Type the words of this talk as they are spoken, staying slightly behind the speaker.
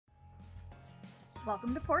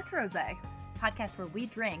Welcome to Porch Rosé, podcast where we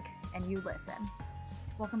drink and you listen.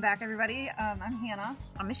 Welcome back, everybody. I'm Hannah.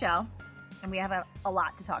 I'm Michelle, and we have a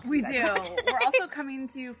lot to talk to We you guys do. about today. We're also coming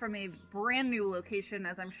to you from a brand new location,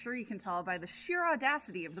 as I'm sure you can tell by the sheer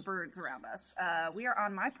audacity of the birds around us. We are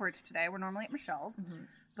on my porch today. We're normally at Michelle's,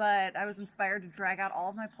 but I was inspired to drag out all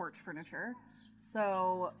of my porch furniture.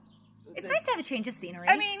 So It's nice to have a change of scenery.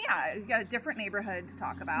 I mean, yeah, you got a different neighborhood to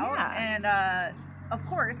talk about. Yeah. And, of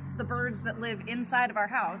course, the birds that live inside of our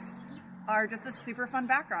house are just a super fun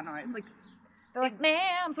background noise. Like, they're like,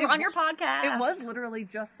 ma'am, so we're on your podcast. it was literally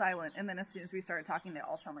just silent, and then as soon as we started talking, they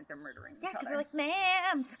all sound like they're murdering each Yeah, other. because they're like,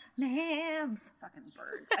 ma'ams. Fucking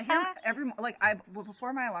birds. I hear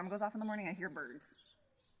before my alarm goes off in the morning, I hear birds.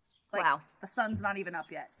 Like, Wow. The sun's not even up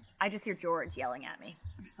yet. I just hear George yelling at me.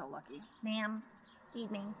 I'm so lucky. Ma'am, feed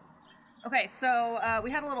me. Okay, so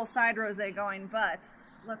we had a little side rosé going, but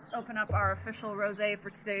let's open up our official rosé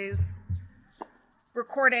for today's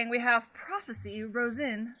recording. We have Prophecy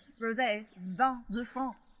Rosé Vin de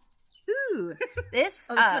France. Ooh. This,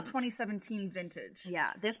 Oh, this is a 2017 vintage.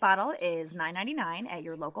 yeah, this bottle is $9.99 at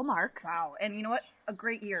your local Marks. Wow, and you know what? A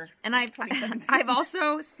great year. And I've 2017. I've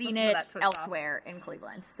also seen Listen to it that twist elsewhere in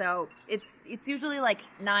Cleveland. So it's usually like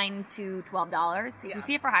 $9 to $12. If Yeah. you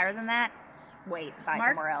see it for higher than that, wait, buy it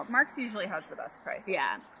somewhere else. Mark's usually has the best price.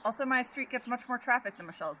 Yeah. Also, my street gets much more traffic than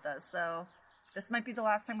Michelle's does, so this might be the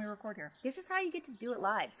last time we record here. This is how you get to do it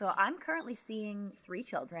live. So I'm currently seeing 3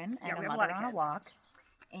 children Yeah, and we a have a mother lot of on a kids. walk.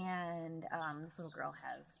 And this little girl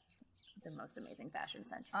has the most amazing fashion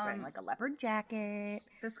sense. She's wearing like a leopard jacket.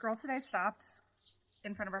 This girl today stopped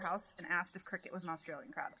in front of our house and asked if Cricket was an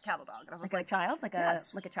Australian cattle dog. And I was Like a child?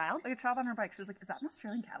 yes. Like a child? like a child on her bike. She was like, "Is that an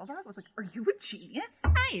Australian cattle dog?" I was like, "Are you a genius?"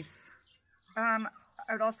 Nice. I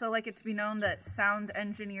would also like it to be known that sound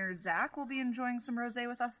engineer Zach will be enjoying some rosé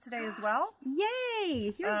with us today as well.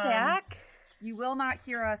 Yay! Here's Um, Zach. You will not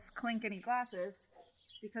hear us clink any glasses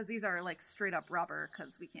because these are like straight up rubber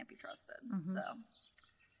because we can't be trusted. Mm-hmm. So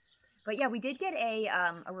But yeah, we did get a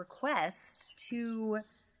request to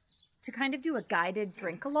kind of do a guided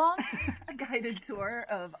drink along. a guided tour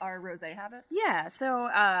of our rosé habits. Yeah, so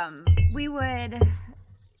we would,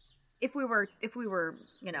 if we were,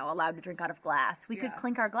 allowed to drink out of glass, we could Yeah.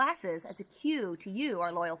 clink our glasses as a cue to you,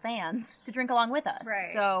 our loyal fans, to drink along with us.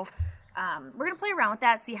 Right. So we're gonna play around with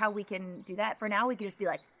that, see how we can do that. For now, we can just be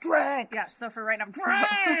like, drink. Yeah, so for right now,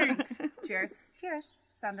 drink! Cheers. Cheers.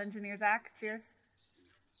 Sound engineer Zach, cheers.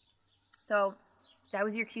 So that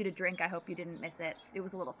was your cue to drink. I hope you didn't miss it. It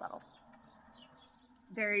was a little subtle.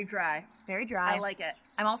 Very dry. Very dry. I like it.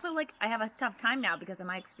 I'm also like, I have a tough time now because am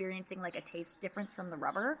I experiencing like a taste difference from the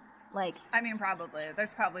rubber? Like, I mean, probably.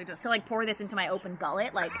 There's probably just to like pour this into my open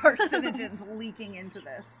gullet, like carcinogens leaking into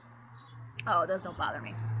this. Oh, those don't bother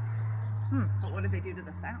me. But what did they do to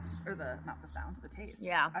the sound? Or not the sound, the taste.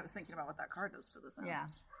 Yeah. I was thinking about what that car does to the sound. Yeah,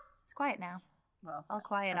 it's quiet now. Well, All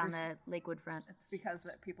quiet on the Lakewood front. it's because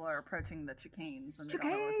that people are approaching the chicanes and they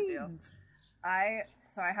don't know what to do. I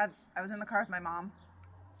was in the car with my mom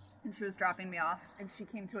and she was dropping me off and she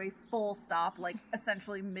came to a full stop, like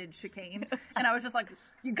essentially mid chicane. And I was just like,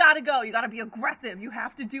 "You gotta go, you gotta be aggressive, you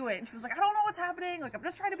have to do it." And she was like, "I don't know what's happening, like I'm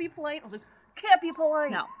just trying to be polite." I was like, "Can't be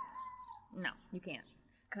polite." No, you can't.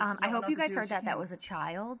 'Cause no I one hope knows you what to guys do heard with that. That chicanes. was a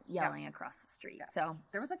child yelling across the street. Yeah. So,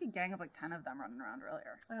 There was like a gang of like 10 of them running around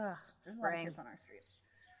earlier. There's a lot of spring. kids on our street.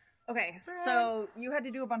 Okay, so you had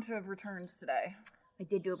to do a bunch of returns today. I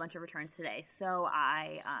did do a bunch of returns today. So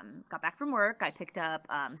I got back from work. I picked up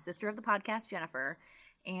sister of the podcast, Jennifer,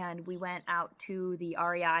 and we went out to the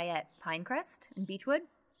REI at Pinecrest in Beechwood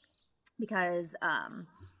because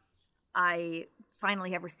I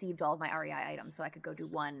finally have received all of my REI items, so I could go do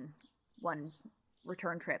one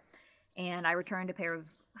return trip. And I returned a pair of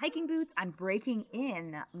hiking boots. I'm breaking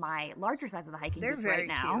in my larger size of the hiking They're boots very right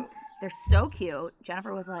now. cute. They're so cute.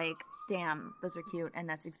 Jennifer was like, "Damn, those are cute," and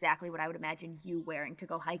that's exactly what I would imagine you wearing to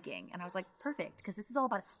go hiking. And I was like, perfect, because this is all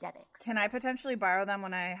about aesthetics. Can I potentially borrow them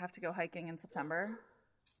when I have to go hiking in September?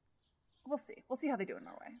 We'll see. We'll see how they do in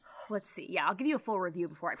Norway. Let's see. Yeah, I'll give you a full review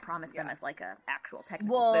before I promise them as like a actual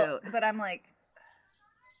technical Well, boot. but I'm like,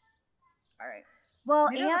 all right. Well,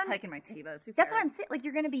 Maybe I'll just and hike in my Tevas. Who that's what cares? I'm saying. Like,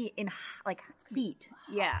 you're going to be in like heat.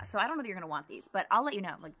 Yeah, so I don't know that you're going to want these, but I'll let you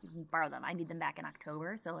know. Like, you can borrow them. I need them back in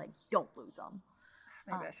October, so like, don't lose them.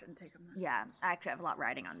 Maybe I shouldn't take them. Then. Yeah, I actually have a lot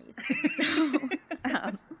riding on these.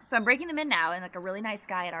 So I'm breaking them in now, and like a really nice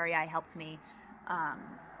guy at REI helped me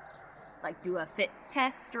like do a fit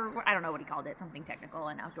test, or I don't know what he called it, something technical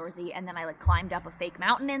and outdoorsy. And then I like climbed up a fake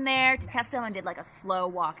mountain in there to test them and did like a slow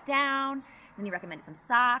walk down. Then he recommended some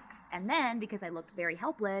socks. And then because I looked very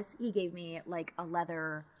helpless, he gave me like a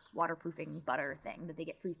leather waterproofing butter thing that they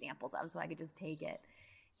get free samples of, so I could just take it.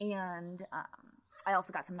 And I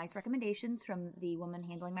also got some nice recommendations from the woman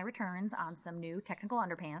handling my returns on some new technical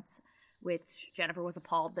underpants, which Jennifer was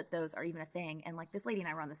appalled that those are even a thing. And like this lady and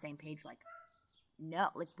I were on the same page, like, no,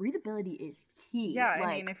 like breathability is key. Yeah, like,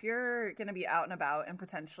 I mean, if you're going to be out and about and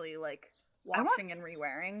potentially like washing and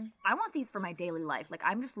re-wearing. I want these for my daily life. Like,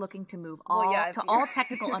 I'm just looking to move all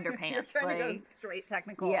technical underpants. You're trying to go straight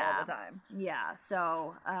technical all the time. Yeah,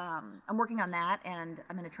 so I'm working on that, and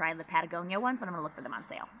I'm going to try the Patagonia ones, but I'm going to look for them on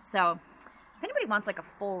sale. So if anybody wants, like, a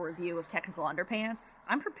full review of technical underpants,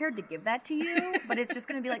 I'm prepared to give that to you, but it's just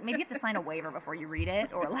going to be like, maybe you have to sign a waiver before you read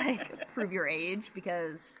it, or, like, prove your age,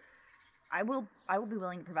 because I will be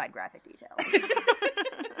willing to provide graphic details.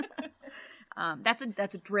 That's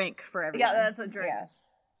a drink for everyone. Yeah, that's a drink.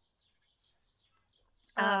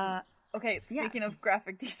 Yeah. Okay, speaking of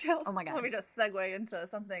graphic details, oh my God, let me just segue into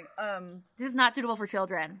something. This is not suitable for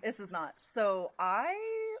children. This is not. So I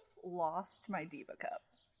lost my Diva cup.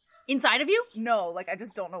 Inside of you? No, like I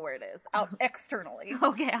just don't know where it is. Out externally.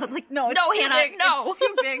 Okay, I was like, no, Hannah, big. no. It's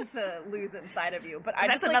too big to lose inside of you. But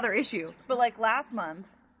that's another issue. But like last month,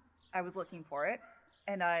 I was looking for it.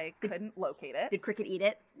 And I couldn't locate it. Did Cricket eat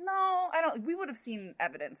it? No, I don't. We would have seen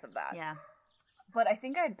evidence of that. Yeah. But I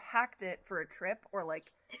think I'd packed it for a trip or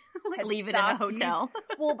like leave it in a hotel.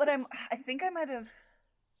 Well, but I think I might have.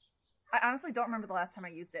 I honestly don't remember the last time I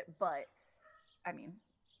used it, but I mean,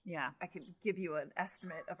 yeah, I could give you an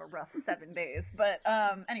estimate of a rough 7 days. But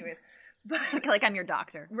anyways, but like I'm your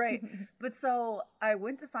doctor, right? But so I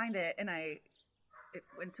went to find it, and it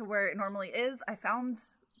went to where it normally is. I found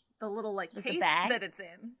the little like case that it's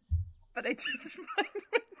in, but I didn't find my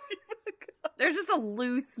Diva cup. There's just a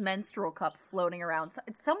loose menstrual cup floating around.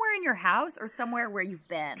 It's somewhere in your house or somewhere where you've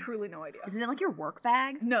been. Truly no idea. Is it in like your work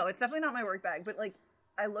bag? No, it's definitely not my work bag, but like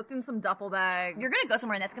I looked in some duffel bags. You're gonna go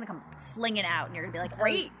somewhere and that's gonna come flinging out, and you're gonna be like,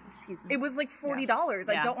 great. Excuse me. It was like $40.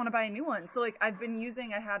 Yeah. I don't want to buy a new one. So like I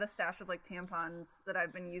had a stash of like tampons that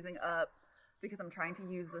I've been using up because I'm trying to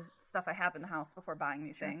use the stuff I have in the house before buying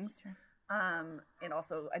new things. Sure. And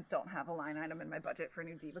also I don't have a line item in my budget for a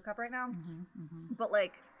new Diva cup right now. But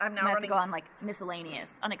like I'm now running to go on like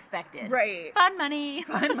miscellaneous, unexpected, right? Fun money,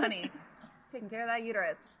 taking care of that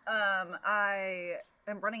uterus. I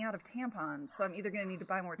am running out of tampons, so I'm either going to need to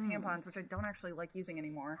buy more tampons, which I don't actually like using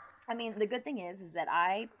anymore. I mean, the good thing is that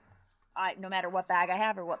I no matter what bag I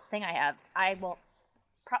have or what thing I have, I will.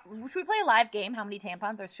 Should we play a live game? How many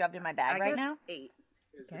tampons are shoved in my bag right now? 8.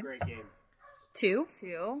 It's a great game. 2.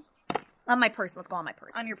 On my person. Let's go on my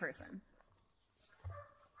person. On your person.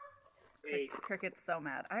 8. Cricket's so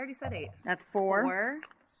mad. I already said 8. That's 4.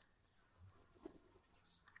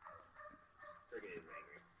 Cricket is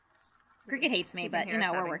angry. Cricket hates me, but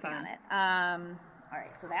we're working on it. All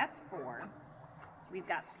right, so that's 4. We've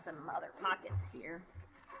got some other pockets here.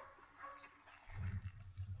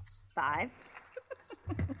 5.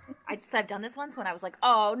 I've done this once when I was like,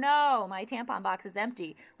 oh no, my tampon box is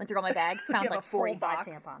empty. Went through all my bags, found like 45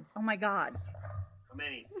 tampons. Oh my God. How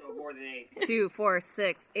many? Oh, more than 8. 2, 4,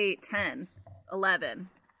 6, 8, 10, 11.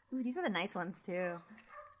 Ooh, these are the nice ones too.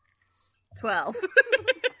 12.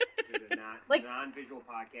 This is a non-visual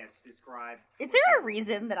podcast. Describe. Is there a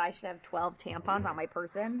reason that I should have 12 tampons on my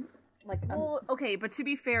person? Like, well, okay, but to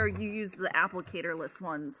be fair, you use the applicator-less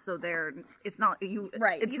ones, so it's not you.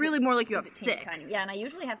 Right. It's really more like you have 6. Tiny. Yeah, and I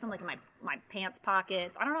usually have some like in my pants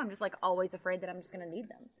pockets. I don't know. I'm just like always afraid that I'm just gonna need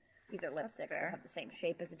them. These are lipsticks that have the same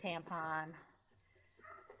shape as a tampon.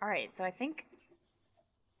 All right, so I think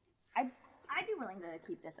I'd be willing to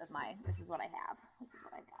keep this as this is what I have. This is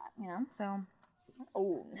what I got. You know. So.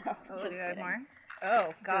 Oh no. Oh, do you have more?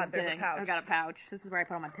 Oh God, there's a pouch. I've got a pouch. This is where I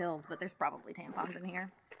put all my pills, but there's probably tampons in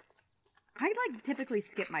here. I like typically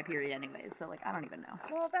skip my period anyways, so like I don't even know.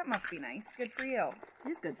 Well, that must be nice. Good for you. It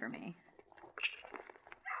is good for me.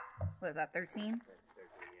 What is that? 13? 13, yeah.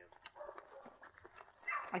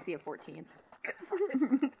 I see a 14.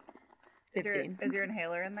 15. Is your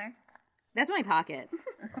inhaler in there? That's my pocket.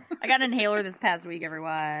 I got an inhaler this past week,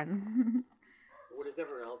 everyone. What is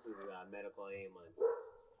everyone else's medical ailments?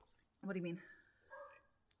 What do you mean?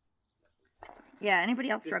 Yeah, anybody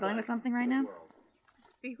else struggling with something right now?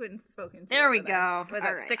 Speak when spoken to. There we go. Was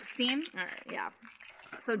that 16? All right, yeah.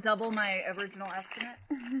 So double my original estimate.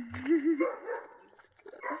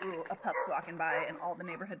 Ooh, a pup's walking by, and all the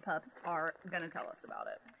neighborhood pups are gonna tell us about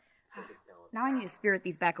it. Now I need to spirit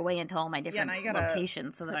these back away into all my different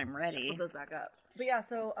locations so that I'm ready. Split those back up. But yeah,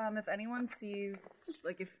 so if anyone sees,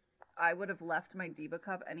 like, if I would have left my Diva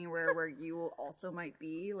cup anywhere where you also might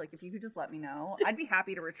be, like, if you could just let me know, I'd be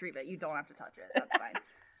happy to retrieve it. You don't have to touch it. That's fine.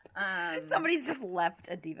 Somebody's just left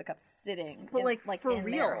a Diva Cup sitting. But for in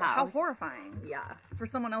real, their house. how horrifying. Yeah. For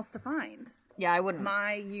someone else to find. Yeah, I wouldn't.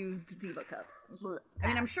 My used Diva Cup. I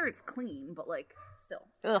mean, I'm sure it's clean, but still.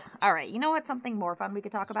 Ugh. All right. You know what? Something more fun we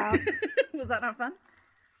could talk about? Was that not fun?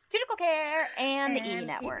 Cuticle care and the E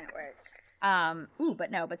Network.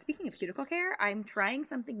 But speaking of cuticle care, I'm trying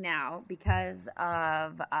something now because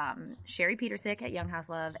of Sherry Petersick at Young House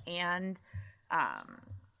Love and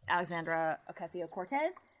Alexandra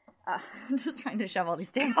Ocasio-Cortez. I'm just trying to shove all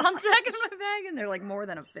these tampons back in my bag, and they're more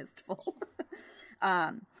than a fistful.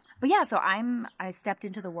 But yeah, so I stepped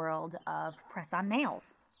into the world of press-on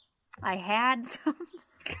nails. I had some...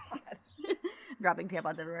 God. Dropping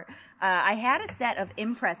tampons everywhere. I had a set of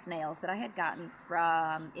Impress nails that I had gotten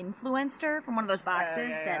from Influenster, from one of those boxes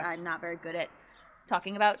that I'm not very good at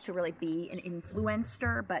talking about to really be an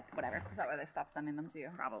influencer, but whatever. Is that why they stopped sending them to you?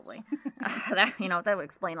 Probably. That would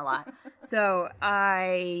explain a lot. So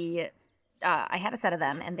I had a set of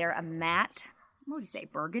them, and they're a matte, what would you say,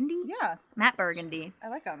 burgundy? Yeah. Matte burgundy. I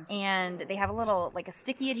like them. And they have a little, a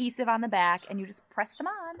sticky adhesive on the back, and you just press them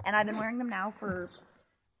on. And I've been wearing them now for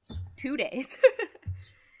 2 days.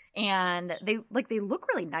 And they look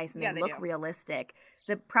really nice, and they look realistic.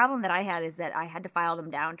 The problem that I had is that I had to file them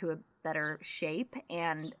down to a better shape,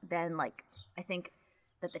 and then I think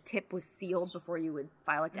that the tip was sealed before you would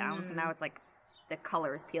file it down, so now it's the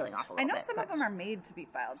color is peeling off a little bit. I know some of them are made to be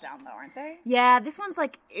filed down though, aren't they? Yeah, this one's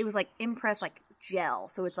it was Impress gel,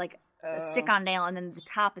 so it's a stick-on nail, and then the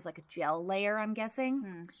top is a gel layer, I'm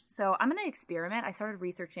guessing. So I'm gonna experiment. I started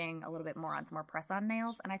researching a little bit more on some more press-on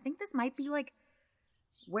nails, and I think this might be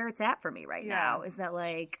where it's at for me right now. Is that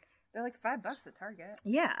they're $5 at Target.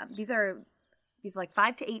 Yeah, these are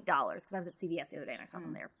 $5 to $8 because I was at CVS the other day and I saw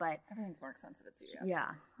them there. But everything's more expensive at CVS.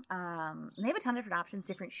 Yeah, they have a ton of different options,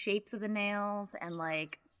 different shapes of the nails, and I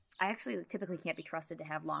actually typically can't be trusted to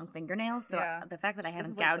have long fingernails. So the fact that I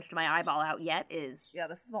haven't gouged my eyeball out yet is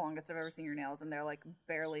this is the longest I've ever seen your nails, and they're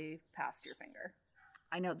barely past your finger.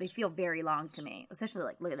 I know, they feel very long to me, especially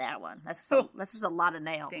look at that one. That's just a lot of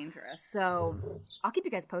nail. Dangerous. So I'll keep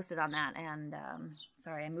you guys posted on that. And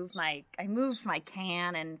sorry, I moved my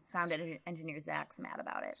can, and sound engineer Zach's mad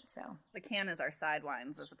about it. So the can is our side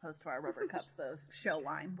wines as opposed to our rubber cups of show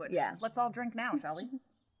wine. Which let's all drink now, shall we?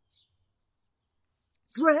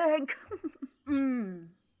 Drink.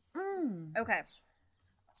 Okay.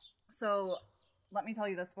 So let me tell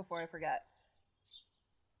you this before I forget.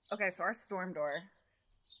 Okay, so our storm door,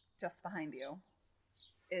 just behind you,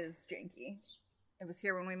 is janky. It was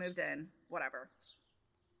here when we moved in. Whatever.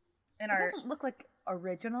 And it doesn't look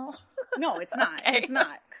original. No, it's not. Okay. It's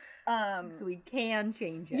not. So we can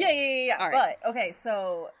change it. Yeah. All right. But okay,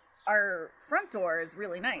 so our front door is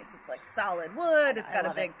really nice. It's solid wood. It's got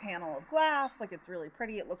a big panel of glass. It's really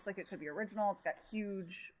pretty. It looks like it could be original. It's got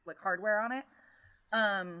huge hardware on it.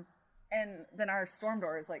 And then our storm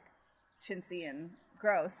door is chintzy and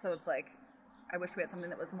gross. So it's I wish we had something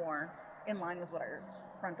that was more in line with what our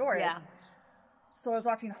front door is. So I was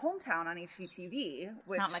watching Hometown on HGTV,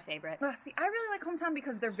 which... Not my favorite. See, I really like Hometown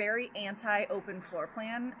because they're very anti-open floor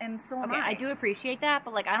plan, and so am I. I do appreciate that,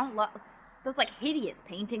 but I don't love those hideous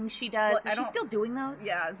paintings she does. Is she still doing those?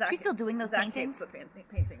 Yeah, Zach. She's still doing those Zach paintings? Hates the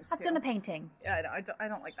paintings, I've done a painting. Yeah, I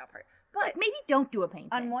don't like that part. But maybe don't do a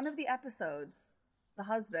painting. On one of the episodes, the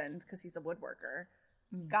husband, because he's a woodworker,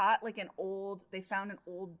 got they found an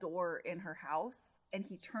old door in her house, and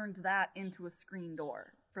he turned that into a screen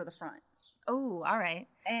door for the front. Oh, all right.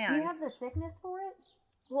 And do you have the thickness for it?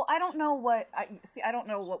 Well, I don't know what I don't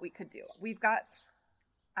know what we could do.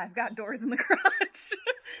 I've got doors in the garage.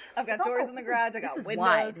 I've got doors in the garage. I got windows.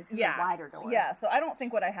 Wide. This is a wider door. Yeah, so I don't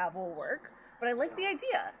think what I have will work, but I like the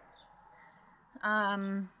idea.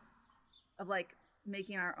 Of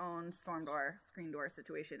making our own storm door, screen door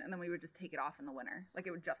situation, and then we would just take it off in the winter. It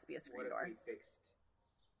would just be a screen door. What if we fixed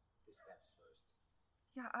the steps first?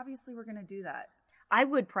 Yeah, obviously we're gonna do that. I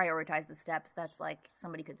would prioritize the steps. That's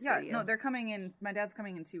somebody could sue you. No, they're coming in. My dad's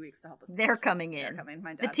coming in 2 weeks to help us. They're coming in. They're coming.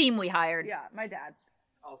 My dad. The team we hired. Yeah, my dad.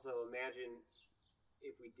 Also, imagine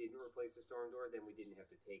if we didn't replace the storm door, then we didn't have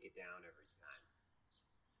to take it down every time.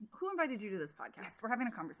 Who invited you to this podcast? We're having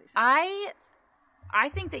a conversation. I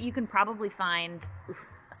think that you can probably find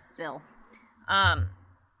a spill.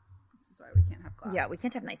 This is why we can't have glass. Yeah, we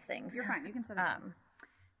can't have nice things. You're fine. You can set it down.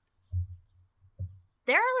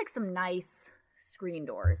 There are some nice screen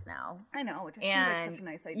doors now. I know, it just seems like such a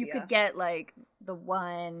nice idea. You could get the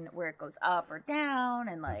one where it goes up or down,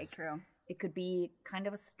 and that's true. It could be kind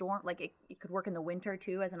of a storm. It could work in the winter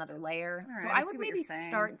too as another layer. All right, so I would maybe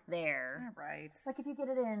start there. All right. If you get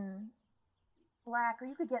it in black, or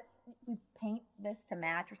you paint this to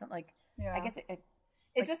match or something. Yeah. I guess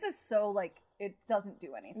It just is so, like, it doesn't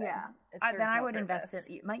do anything. Yeah. It Then serves I no would invest purpose.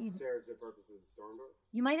 it. Serves the purposes of storm door.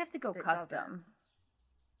 You might have to go It custom. doesn't.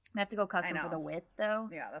 You have to go custom I for know. the width, though.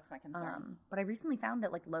 Yeah, that's my concern. But I recently found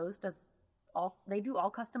that, like, Lowe's they do all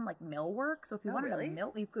custom, like, millwork. So if you Oh, wanted really? a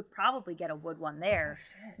mill, you could probably get a wood one there, Oh,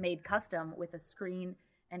 shit. made custom with a screen,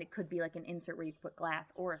 and it could be like an insert where you could put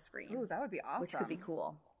glass or a screen, Ooh, that would be awesome. which could be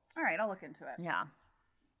cool. All right, I'll look into it. Yeah.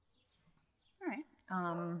 All right.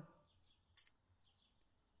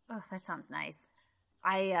 Oh, that sounds nice.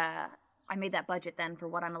 I made that budget then for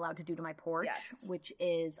what I'm allowed to do to my porch, Yes. which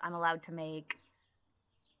is I'm allowed to make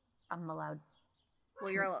Well,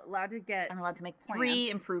 you're allowed to get. 3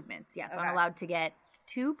 plants. improvements. Yes, so Okay. I'm allowed to get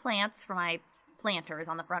 2 plants for my planters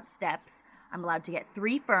on the front steps. I'm allowed to get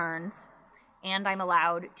 3 ferns, and I'm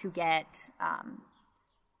allowed to get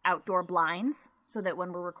outdoor blinds so that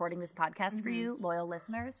when we're recording this podcast for you, loyal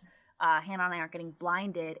listeners, Hannah and I aren't getting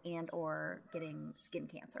blinded and or getting skin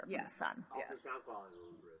cancer from Yes. the sun. Also, Yes. sound quality will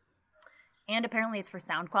improve. And apparently it's for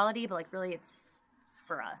sound quality, but like really it's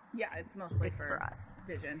for us. Yeah, it's mostly It's for us.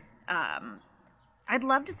 vision. I'd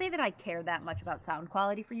love to say that I care that much about sound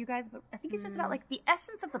quality for you guys, but I think it's just about like the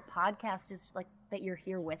essence of the podcast is like that you're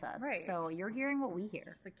here with us. Right. So you're hearing what we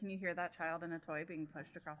hear. It's like, can you hear that child in a toy being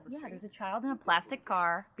pushed across the Yeah, street? there's a child in a plastic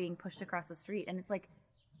car being pushed across the street, and it's like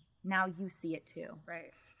now you see it too.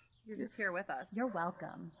 Right. You're just here with us. You're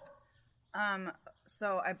welcome.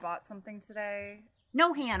 So I bought something today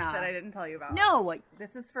No, Hannah. that I didn't tell you about. No,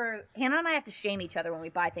 This is for. Hannah and I have to shame each other when we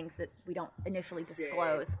buy things that we don't initially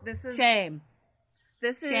disclose. This is. Shame.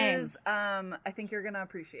 This Shame. is. I think you're gonna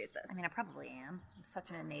appreciate this. I mean, I probably am. I'm such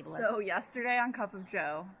an enabler. So yesterday on Cup of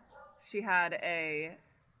Joe, she had a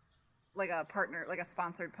partner, like a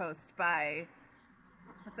sponsored post by.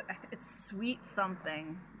 It's Sweet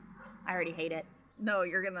something. I already hate it. No,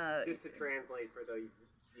 you're gonna. Just to translate for the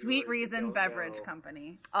Sweet viewers that Reason don't Beverage know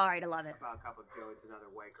Company. All right, I love it. About Cup of Joe, it's another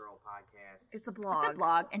white girl podcast. It's a blog. It's a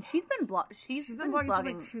blog, and she's been She's been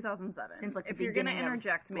blogging since like 2007. since like the if you're gonna beginning of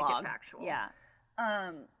interject, make blog. it factual. Yeah.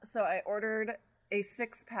 So I ordered a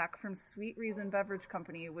 6-pack from Sweet Reason Beverage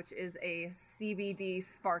Company, which is a CBD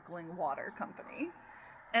sparkling water company.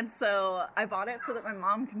 And so I bought it so that my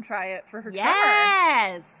mom can try it for her tremor.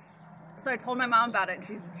 Yes. So I told my mom about it, and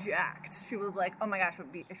she's jacked. She was like, "Oh my gosh!"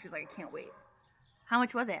 She's like, "I can't wait." How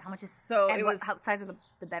much was it? How much is So and it what was- how size are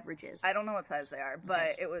the beverages? I don't know what size they are,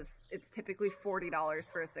 but it's typically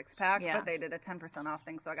 $40 for a 6-pack, Yeah. but they did a 10% off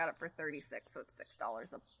thing, so I got it for $36, so it's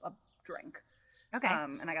 $6 a drink. Okay.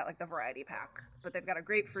 And I got like the variety pack, but they've got a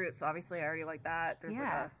grapefruit, so obviously I already like that. There's like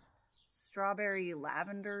Yeah. a strawberry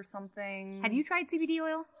lavender something. Have you tried CBD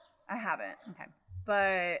oil? I haven't, Okay.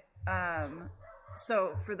 but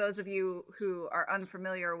so for those of you who are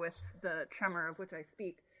unfamiliar with the tremor of which I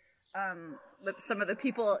speak, some of the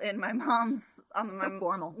people in my mom's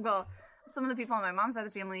formal. Well, some of the people on my mom's side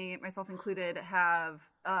of the family, myself included, have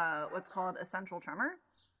what's called essential tremor,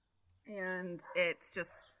 and it's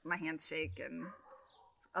just my hands shake and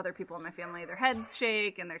other people in my family, their heads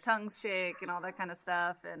shake and their tongues shake and all that kind of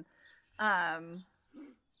stuff. And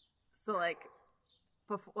so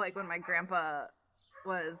like when my grandpa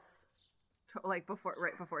was right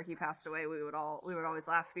before he passed away, we would always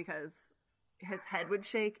laugh because his head would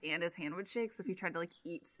shake and his hand would shake. So if he tried to like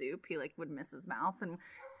eat soup, he like would miss his mouth, and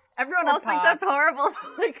everyone else thinks that's horrible.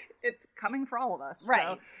 Like, it's coming for all of us,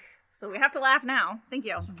 Right. So we have to laugh now. Thank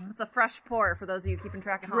you. It's a fresh pour for those of you keeping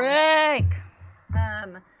track at home. Drink.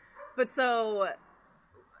 But so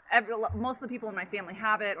most of the people in my family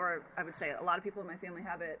have it, or I would say a lot of people in my family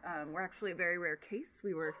have it. We're actually a very rare case.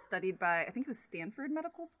 We were studied by, I think it was Stanford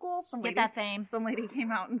Medical School. Get that fame. Some lady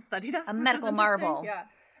came out and studied us. A which is medical interesting. marvel.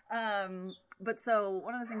 Yeah. But so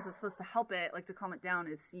one of the things that's supposed to help it, like to calm it down,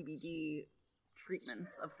 is CBD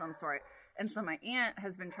treatments of some sort. And so my aunt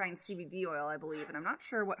has been trying CBD oil, I believe, and I'm not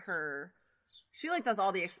sure what she like does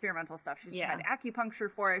all the experimental stuff. She's tried acupuncture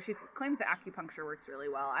for it. She claims that acupuncture works really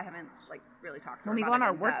well. I haven't like really talked to her When we about go on it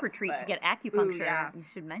our in work depth, retreat to but- get acupuncture, Ooh, yeah. you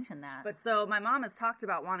should mention that. But so my mom has talked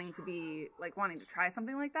about wanting to try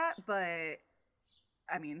something like that, but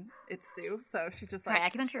I mean, it's Sue, so she's just like, try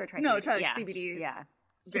acupuncture or try no, CBD? try like Yeah. CBD. Yeah.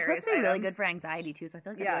 It's various supposed to be really items. good for anxiety too, so I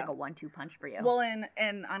feel like it'd be like a 1-2 punch for you. Well,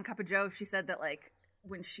 and on Cup of Joe, she said that like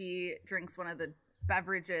when she drinks one of the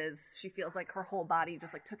beverages, she feels like her whole body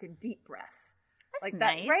just like took a deep breath. That's Like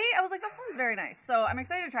nice. that, right? I was like, that sounds very nice. So I'm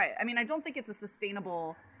excited to try it. I mean, I don't think it's a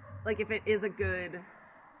sustainable, like if it is a good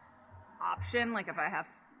option, like if I have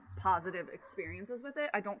positive experiences with it,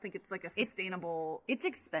 I don't think it's like a sustainable It's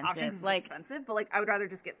expensive. option 'cause it's Like, expensive, but like I would rather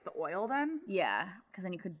just get the oil then, yeah, because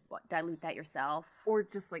then you could dilute that yourself. or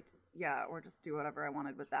just like, or just do whatever I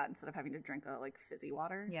wanted with that instead of having to drink a like fizzy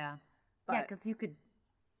water. Yeah. But Yeah, because you could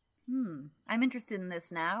I'm interested in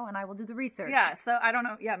this now, and I will do the research. Yeah, so I don't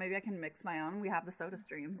know. Yeah, maybe I can mix my own. We have the Soda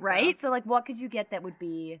Stream. So. Right? So, like, what could you get that would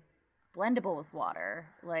be blendable with water?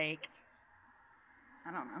 Like,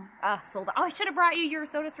 I don't know. Sold out. Oh, I should have brought you your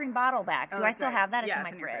Soda Stream bottle back. Do I still have that? It's in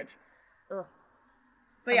my fridge. Ugh.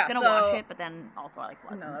 But I was going to wash it, but then also I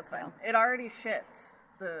wasn't. No, that's fine. It already shipped.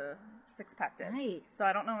 The 6-pack did. Nice. So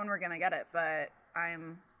I don't know when we're going to get it, but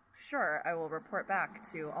I'm sure I will report back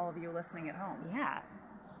to all of you listening at home. Yeah.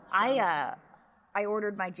 I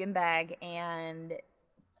ordered my gym bag, and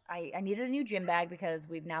I needed a new gym bag because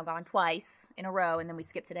we've now gone twice in a row, and then we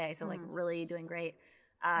skipped today, so, like, really doing great.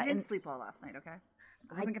 I didn't sleep well last night, okay?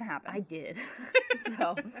 It wasn't going to happen. I did.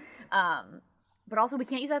 So, but also we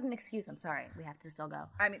can't use that as an excuse. I'm sorry. We have to still go.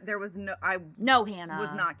 I mean, there was no Hannah was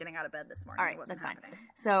not getting out of bed this morning. All right, that's fine.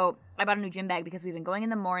 So I bought a new gym bag because we've been going in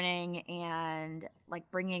the morning and,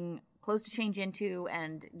 like, bringing clothes to change into,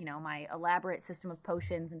 and, you know, my elaborate system of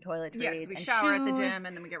potions and toiletries. Yes, we and shower shoes, at the gym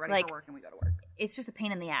and then we get ready for work and we go to work. It's just a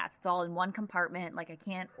pain in the ass. It's all in one compartment. Like, I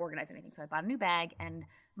can't organize anything. So I bought a new bag, and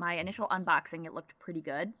my initial unboxing, it looked pretty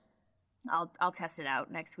good. I'll test it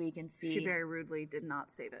out next week and see. She very rudely did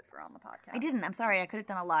not save it for on the podcast. I didn't. I'm sorry. I could have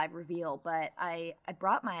done a live reveal, but I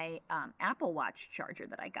brought my Apple Watch charger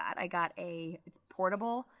that I got. It's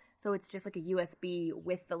portable, so it's just like a USB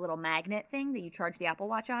with the little magnet thing that you charge the Apple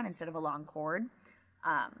Watch on instead of a long cord.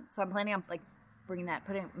 So I'm planning on, like, putting it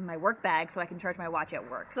in my work bag so I can charge my watch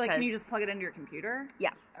at work. So, like, can you just plug it into your computer?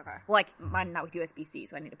 Yeah. Okay. Well, like, mine not with USB-C,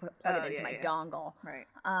 so I need to plug it into my dongle. Right.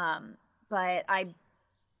 But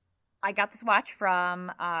I got this watch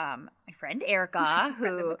from my friend Erica,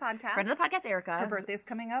 friend of the podcast, Erica. Her birthday's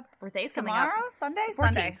coming up. Tomorrow? Sunday.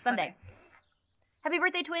 Happy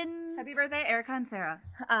birthday, twins! Happy birthday, Erica and Sarah.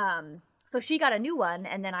 So she got a new one,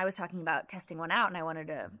 and then I was talking about testing one out, and I wanted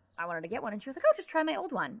to get one, and she was like, "Oh, just try my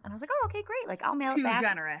old one." And I was like, "Oh, okay, great. Like, I'll mail it back." Too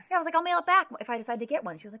generous. Yeah, I was like, "I'll mail it back if I decide to get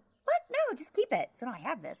one." She was like, "What? No, just keep it." So now I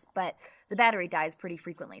have this, but the battery dies pretty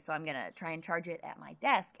frequently, so I'm gonna try and charge it at my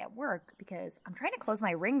desk at work because I'm trying to close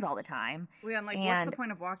my rings all the time. Leon, like, what's the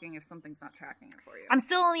point of walking if something's not tracking it for you? I'm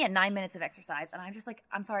still only at 9 minutes of exercise, and I'm just like,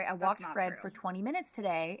 I'm sorry, I walked Fred for 20 minutes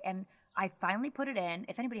today, and I finally put it in.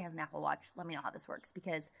 If anybody has an Apple Watch, let me know how this works,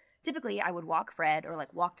 because typically I would walk Fred or,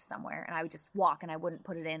 like, walk to somewhere, and I would just walk, and I wouldn't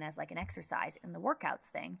put it in as, like, an exercise in the workouts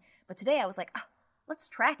thing. But today I was like, let's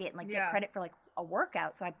track it and, like, get credit for, like, a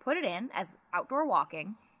workout. So I put it in as outdoor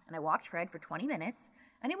walking, and I walked Fred for 20 minutes,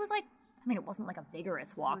 and it was like, I mean, it wasn't like a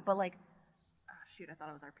vigorous walk, but like... Oh, shoot, I thought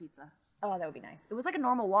it was our pizza. Oh, that would be nice. It was like a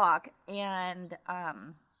normal walk, and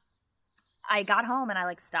I got home, and I,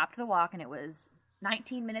 like, stopped the walk, and it was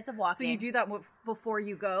 19 minutes of walking. So you do that before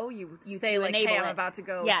you go? You say, like, hey, I'm about to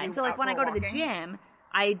go. Yeah, and so, like, when I go to the gym,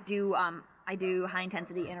 I do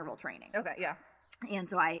high-intensity interval training. Okay, yeah. And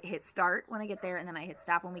so I hit start when I get there, and then I hit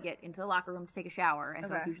stop when we get into the locker room to take a shower. And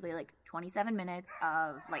so it's usually, like, 27 minutes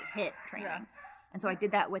of, like, HIIT training. Yeah. And so I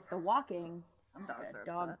did that with the walking. Sounds like a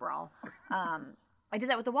dog brawl. I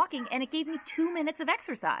did that with the walking, and it gave me 2 minutes of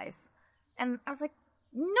exercise. And I was like,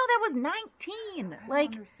 no, that was 19. I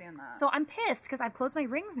don't understand that. So I'm pissed because I've closed my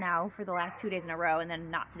rings now for the last 2 days in a row, and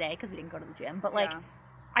then not today because we didn't go to the gym. But, like,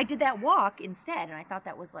 I did that walk instead, and I thought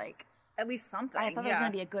that was, like... At least something. I thought that was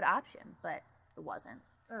going to be a good option, but it wasn't.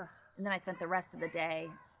 Ugh. And then I spent the rest of the day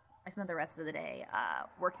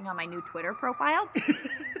working on my new Twitter profile.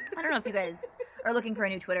 I don't know if you guys are looking for a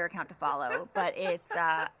new Twitter account to follow, but it's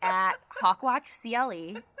at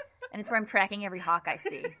HawkWatchCLE, and it's where I'm tracking every hawk I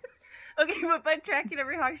see. Okay, but by tracking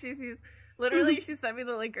every hawk she sees, literally she sent me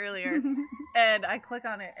the link earlier, and I click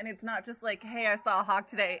on it, and it's not just like, hey, I saw a hawk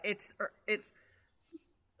today. It's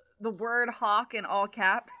the word hawk in all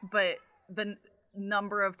caps, but the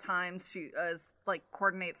number of times she like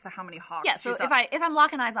coordinates to how many hawks. Yeah, so she saw. if I'm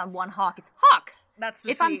locking eyes on one hawk, it's hawk. That's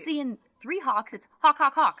the if tweet. I'm seeing 3 hawks, it's hawk,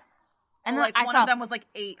 hawk, hawk. And well, like one of them was like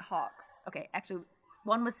 8 hawks. Okay, actually,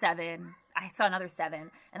 one was 7. I saw another 7, and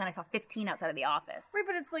then I saw 15 outside of the office. Right,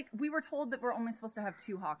 but it's like we were told that we're only supposed to have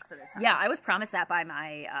 2 hawks at a time. Yeah, I was promised that by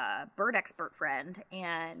my bird expert friend,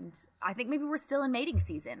 and I think maybe we're still in mating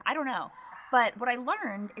season. I don't know. But what I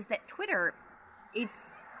learned is that Twitter,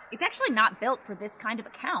 it's actually not built for this kind of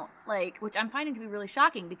account, like, which I'm finding to be really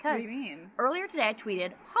shocking because what do you mean? Earlier today I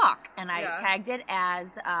tweeted hawk, and I tagged it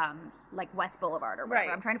as like West Boulevard or whatever.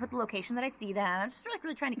 Right. I'm trying to put the location that I see them. I'm just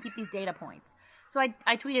really trying to keep these data points. So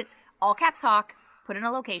I tweeted all caps hawk, put in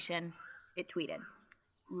a location, it tweeted.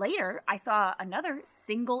 Later, I saw another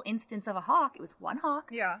single instance of a hawk. It was one hawk.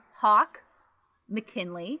 Yeah. Hawk,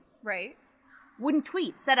 McKinley. Right. Wouldn't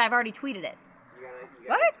tweet. Said I've already tweeted it. You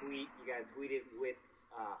gotta tweet it with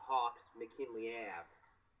Hawk McKinley Ave,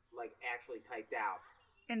 like, actually typed out.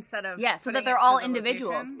 Instead of so that putting they're it to all the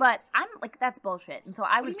individuals. location? But I'm like, that's bullshit. And so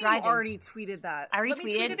I was driving. You already tweeted that. I already Let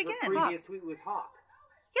me tweet tweeted. it again. The previous tweet was Hawk.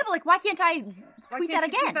 Yeah, but like, why can't I Why tweet can't that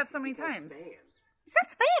you again? tweet that so many times? Spam. It's not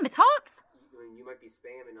spam. It's Hawks. I mean, you might be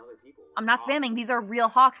spamming other people. I'm not Hawk. spamming. These are real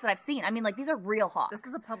Hawks that I've seen. I mean, like, these are real Hawks. This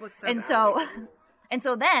is a public service. And so, and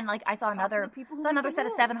so then, like, I saw Talk to another, the people who saw another make the set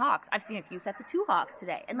of rules. 7 Hawks. I've seen a few sets of 2 Hawks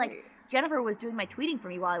today. And like, Right. Jennifer was doing my tweeting for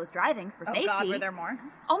me while I was driving for safety. Oh God, were there more?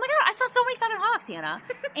 Oh my God, I saw so many fucking Hawks, Hannah.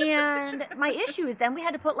 And my issue is then we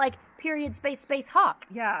had to put like period space Hawk.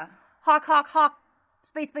 Yeah. Hawk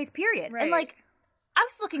space period. Right. And like, I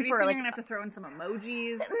was looking Pretty for soon like, you're gonna have to throw in some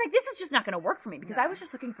emojis. like this is just not going to work for me because No. I was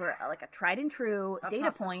just looking for like a tried and true That's data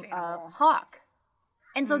not point sustainable. of Hawk.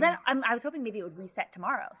 And so then I was hoping maybe it would reset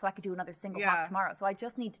tomorrow so I could do another single Yeah. Hawk tomorrow. So I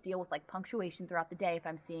just need to deal with like punctuation throughout the day if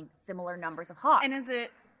I'm seeing similar numbers of Hawks. And is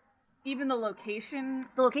it even the location?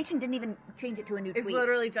 The location didn't even change it to a new It's tweet.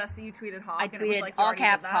 literally just you tweeted Hawk. I and it was tweeted like, you all already did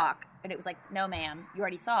caps that? Hawk, and it was like, no, ma'am, you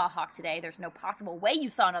already saw a Hawk today. There's no possible way you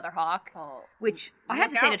saw another Hawk. Oh, Which I look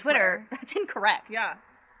have to say to out, Twitter, that's incorrect. Yeah.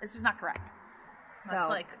 It's just not correct. Much So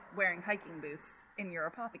like wearing hiking boots in your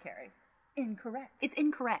apothecary. Incorrect. it's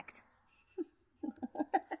incorrect.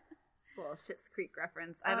 It's a little Schitt's Creek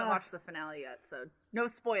reference. I haven't watched the finale yet, so no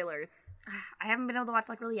spoilers. I haven't been able to watch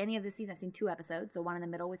like really any of this season. I've seen 2 episodes, the one in the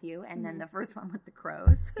middle with you, and then the first one with the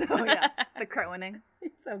crows. Oh yeah, the crowing.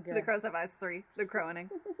 It's so good. The crows have eyes 3. The crowing.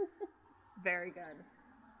 Very good.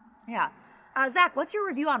 Yeah. Zach, what's your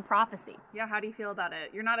review on Prophecy? Yeah, how do you feel about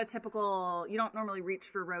it? You're not a typical. You don't normally reach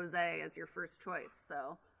for rosé as your first choice.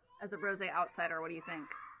 So, as a rosé outsider, what do you think?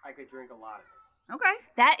 I could drink a lot of it. Okay.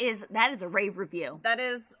 That is a rave review. That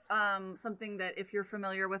is something that if you're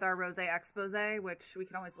familiar with our rosé expose, which we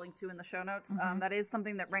can always link to in the show notes, that is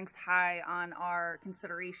something that ranks high on our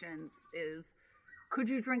considerations is could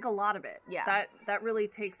you drink a lot of it? Yeah. That really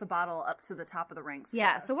takes a bottle up to the top of the ranks.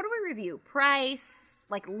 Yeah. for So us. what do we review? Price,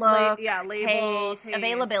 like look, label, taste,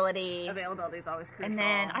 availability. Availability is always crucial. And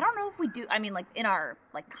then I don't know if we do. I mean, like in our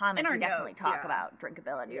like comments, In our we definitely notes, talk yeah. about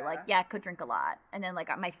drinkability. Yeah. Like, yeah, could drink a lot. And then like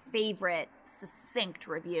my favorite succinct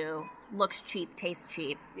review: looks cheap, tastes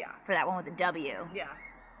cheap. Yeah. For that one with the W. Yeah.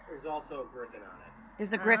 There's also a Griffin on it.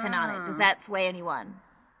 There's a Griffin on it. Does that sway anyone?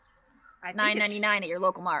 I think it $9.99 at your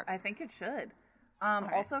local Marks. I think it should.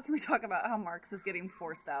 Also, can we talk about how Marks is getting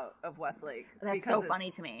forced out of Westlake? That's because so it's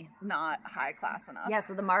funny to me. Not high class enough. Yeah,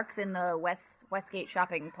 so the Marks in the Westgate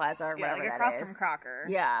Shopping Plaza or Yeah, whatever like that across is. from Crocker.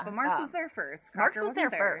 Yeah. But Marks was there first. Marks Crocker was there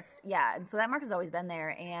wasn't first. Yeah, and so that Marks has always been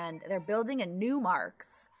there, and they're building a new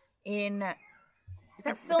Marks in. Is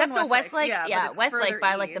that It's still is in that still Westlake, Westlake? yeah, but it's Westlake further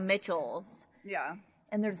by like the east. Mitchells. Yeah.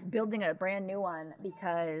 And they're just building a brand new one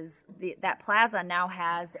because that plaza now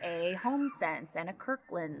has a Home Sense and a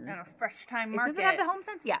Kirkland. And a Fresh Time Market. Does it have the Home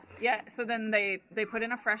Sense? Yeah. Yeah, so then they put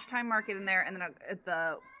in a Fresh Time Market in there, and then at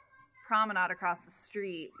the promenade across the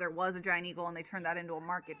street, there was a Giant Eagle, and they turned that into a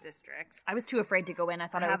market district. I was too afraid to go in. I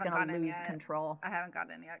thought I was haven't going to gotten in lose yet. control. I haven't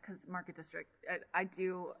gotten in yet, because market district,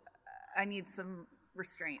 I need some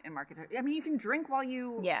restraint in market district. I mean, you can drink while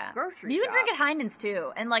you grocery You shop. can drink at Heinen's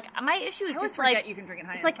too. And like my issue is I always just forget like you can drink at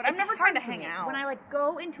Heinen's, it's like but I'm it's never trying to hard for hang me. out. When I like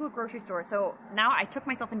go into a grocery store, so now I took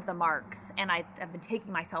myself into the Marks and I've been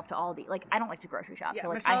taking myself to Aldi. Like I don't like to grocery shop, Yeah, so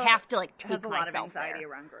like Michelle I have to like take has a lot myself of anxiety there.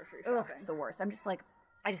 around grocery Ugh, shopping. it's the worst. I'm just like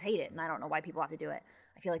I just hate it, and I don't know why people have to do it.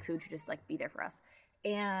 I feel like food should just like be there for us.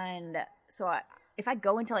 And so if I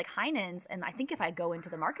go into like Heinen's, and I think if I go into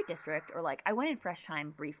the Market District, or like I went in Fresh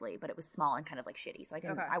Time briefly, but it was small and kind of like shitty, so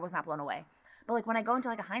I was not blown away. But like when I go into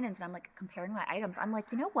like a Heinen's and I'm like comparing my items, I'm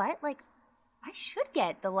like, you know what? Like I should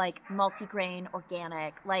get the like multigrain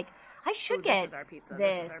organic. Like I should get This is our pizza.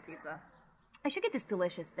 This is our pizza. I should get this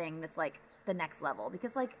delicious thing that's like the next level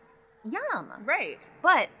because like yum. Right.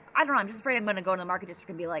 But I don't know. I'm just afraid I'm going to go to the Market District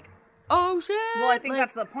and be like, oh shit. Well, I think like,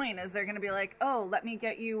 that's the point, is they're going to be like, oh, let me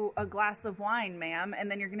get you a glass of wine, ma'am.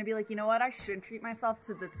 And then you're going to be like, you know what? I should treat myself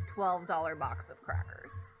to this $12 box of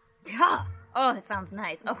crackers. yeah. Oh, that sounds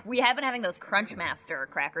nice. Oh, we have been having those Crunchmaster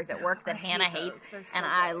crackers at work that I Hannah hate hates, those. They're so and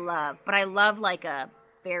I gross. love. But I love like a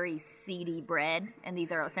very seedy bread, and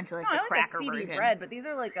these are essentially like No, the I like cracker a seedy version. bread, but these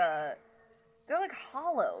are like they're like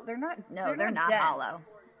hollow. They're not. No, they're not dense. hollow.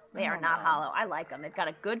 They are not hollow. I like them. They've got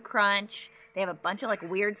a good crunch. They have a bunch of like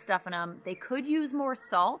weird stuff in them. They could use more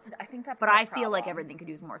salt. I think that's. But the I feel like problem. everything could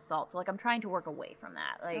use more salt. So like I'm trying to work away from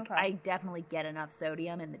that. Like Okay. I definitely get enough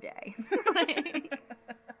sodium in the day.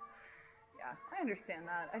 Yeah, I understand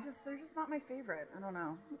that. They're just not my favorite. I don't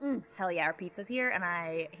know. Hell yeah, our pizza's here, and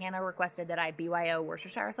Hannah requested that I BYO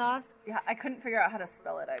Worcestershire sauce. Yeah, I couldn't figure out how to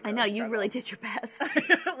spell it. I know, you really struggled. did your best.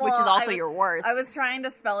 Well, which is also your worst. I was trying to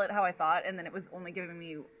spell it how I thought, and then it was only giving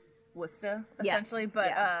me Worcester, Yeah. essentially.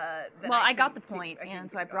 But then Well, I got couldn't the point, keep- and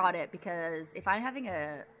keep so I it brought going. it because if I'm having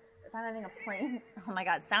a plane, oh my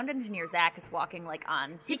god, sound engineer Zach is walking like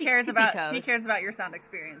on He tippy cares about toes. your sound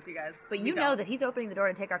experience, you guys. But We you know don't. that he's opening the door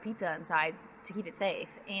to take our pizza inside to keep it safe,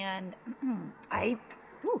 and Are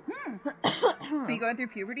you going through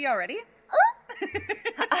puberty already?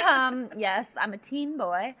 yes, I'm a teen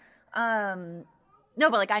boy. No,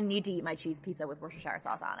 but like I need to eat my cheese pizza with Worcestershire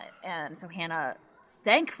sauce on it, and so Hannah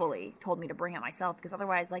thankfully told me to bring it myself because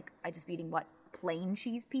otherwise, like, I'd just be eating plain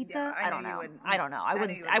cheese pizza. Yeah, I don't know you know. wouldn't. I don't know. I know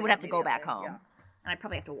wouldn't. you I would have to go immediately, back home, yeah. and I'd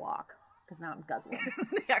probably have to walk because now I'm guzzling.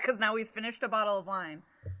 Yeah, because now we've finished a bottle of wine.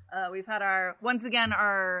 We've had our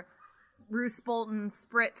Roose Bolton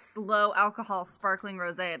Spritz low alcohol sparkling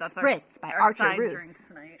rosé. That's Spritz by our Archer side drink Roos,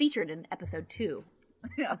 tonight. featured in episode 2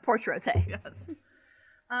 Yeah. of Porch Rosé. Yes.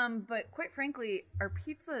 But quite frankly, our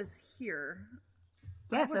pizza is here.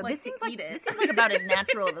 Yeah, I would so like this to seems like eat it. this seems like about as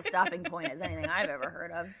natural of a stopping point as anything I've ever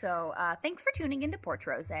heard of. So thanks for tuning into Porch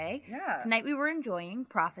Rosé. Yeah. Tonight we were enjoying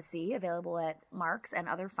Prophecy, available at Mark's and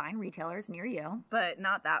other fine retailers near you. But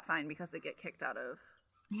not that fine because they get kicked out of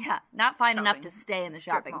Yeah, not fine enough shopping- to stay in the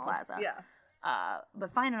strip shopping malls. plaza. Yeah.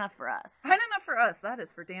 But fine enough for us. Fine enough for us, that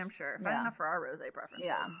is for damn sure. Fine Yeah. enough for our rosé preferences.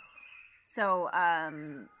 Yeah. So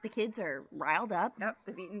the kids are riled up. Yep,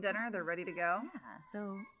 they've eaten dinner, they're ready to go. Yeah,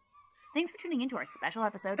 so thanks for tuning into our special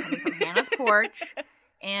episode coming from Hannah's porch.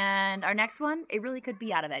 And our next one, it really could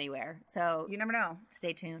be out of anywhere. So You never know.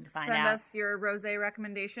 stay tuned to find Send out. us your rosé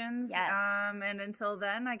recommendations. Yes. And until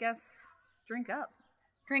then, I guess, drink up.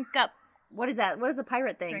 Drink up. What is that? What is the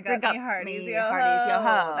pirate thing? Drink up, me hearties, me yo hearties, yo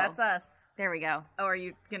ho. That's us. There we go. Oh, are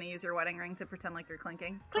you going to use your wedding ring to pretend like you're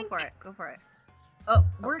clinking? Clink. Go for it. Go for it. Oh,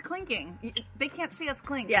 we're clinking. They can't see us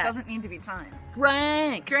clink. Yeah. It doesn't need to be timed.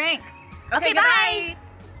 Drink. Drink. Okay, goodbye. bye.